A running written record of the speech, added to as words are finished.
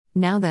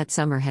Now that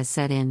summer has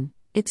set in,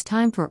 it's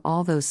time for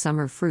all those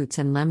summer fruits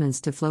and lemons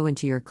to flow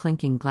into your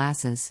clinking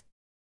glasses.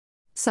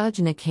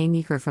 Sajna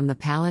Kanikar from The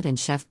Palate and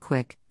Chef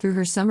Quick, through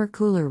her summer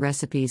cooler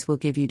recipes, will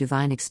give you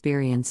divine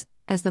experience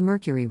as the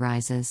mercury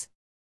rises.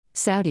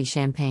 Saudi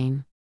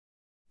Champagne.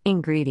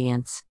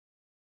 Ingredients: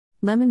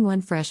 lemon 1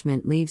 fresh,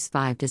 mint leaves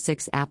 5 to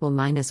 6, apple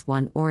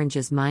 -1,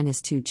 oranges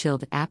 -2,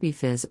 chilled appy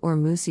fizz or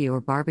moussey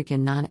or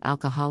barbican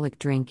non-alcoholic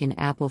drink in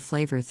apple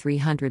flavor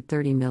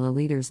 330 ml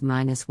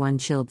 -1,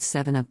 chilled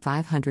 7-Up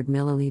 500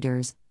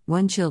 ml,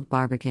 1 chilled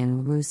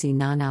barbican moussey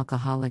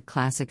non-alcoholic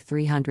classic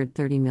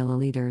 330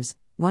 ml,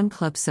 1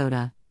 club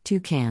soda,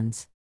 2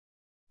 cans.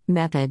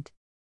 Method: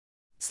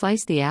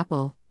 slice the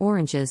apple,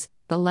 oranges,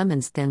 the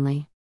lemons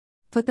thinly.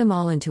 Put them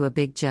all into a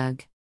big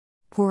jug.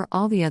 Pour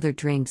all the other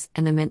drinks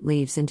and the mint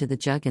leaves into the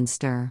jug and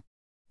stir.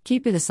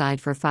 Keep it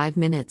aside for 5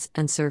 minutes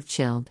and serve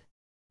chilled.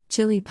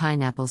 Chili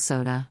pineapple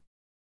soda.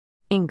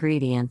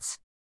 Ingredients: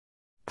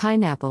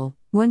 pineapple,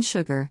 1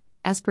 sugar,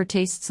 as per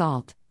taste,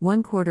 salt,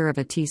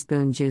 1/4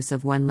 teaspoon juice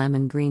of 1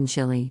 lemon, green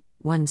chili,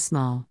 1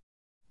 small.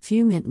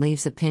 Few mint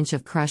leaves, a pinch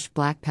of crushed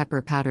black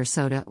pepper powder,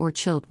 soda or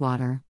chilled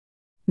water.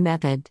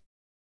 Method: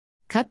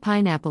 cut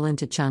pineapple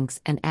into chunks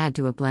and add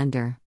to a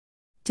blender.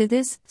 To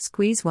this,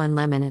 squeeze 1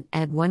 lemon and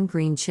add 1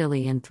 green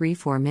chili and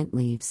 3-4 mint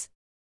leaves.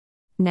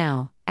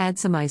 Now, add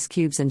some ice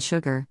cubes and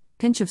sugar,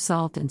 pinch of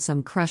salt and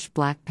some crushed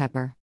black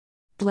pepper.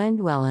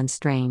 Blend well and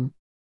strain.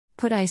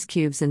 Put ice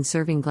cubes in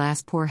serving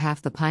glass, pour half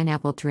the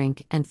pineapple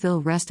drink and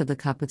fill rest of the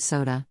cup with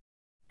soda.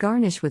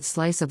 Garnish with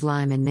slice of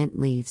lime and mint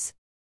leaves.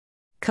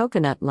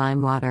 Coconut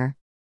lime water.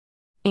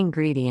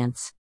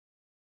 Ingredients: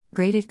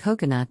 grated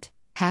coconut,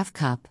 ½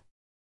 cup.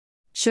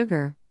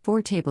 Sugar,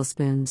 4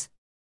 tablespoons.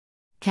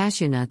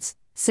 Cashew nuts,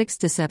 6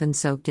 to 7,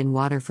 soaked in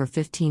water for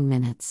 15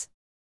 minutes.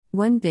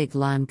 1 big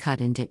lime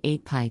cut into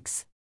 8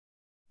 pikes.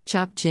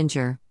 Chopped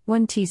ginger,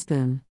 1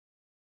 teaspoon.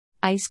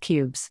 Ice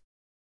cubes.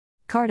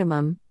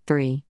 Cardamom,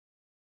 3.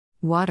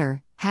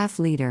 Water, ½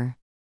 liter.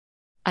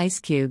 Ice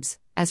cubes,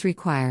 as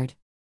required.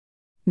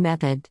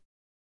 Method: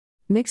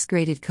 mix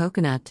grated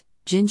coconut,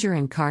 ginger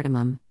and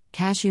cardamom,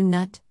 cashew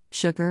nut,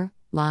 sugar,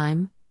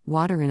 lime,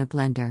 water in a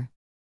blender.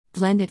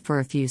 Blend it for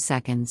a few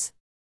seconds.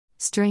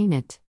 Strain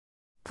it.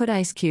 Put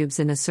ice cubes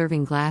in a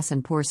serving glass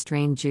and pour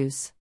strained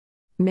juice.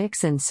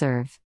 Mix and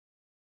serve.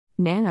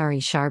 Nanari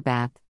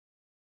Sharbat.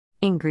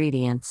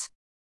 Ingredients: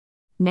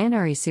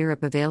 Nanari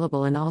syrup,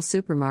 available in all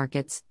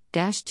supermarkets,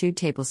 2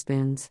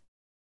 tablespoons.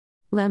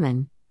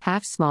 Lemon,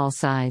 half small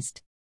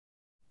sized.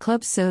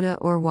 Club soda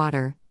or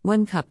water,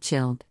 1 cup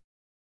chilled.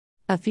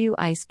 A few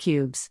ice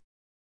cubes.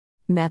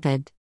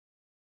 Method: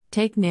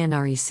 take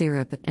Nanari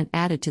syrup and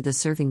add it to the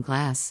serving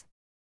glass.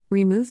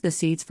 Remove the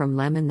seeds from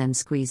lemon, then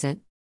squeeze it.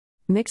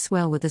 Mix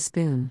well with a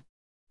spoon.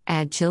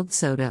 Add chilled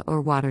soda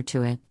or water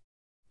to it.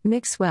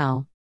 Mix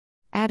well.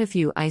 Add a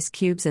few ice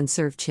cubes and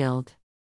serve chilled.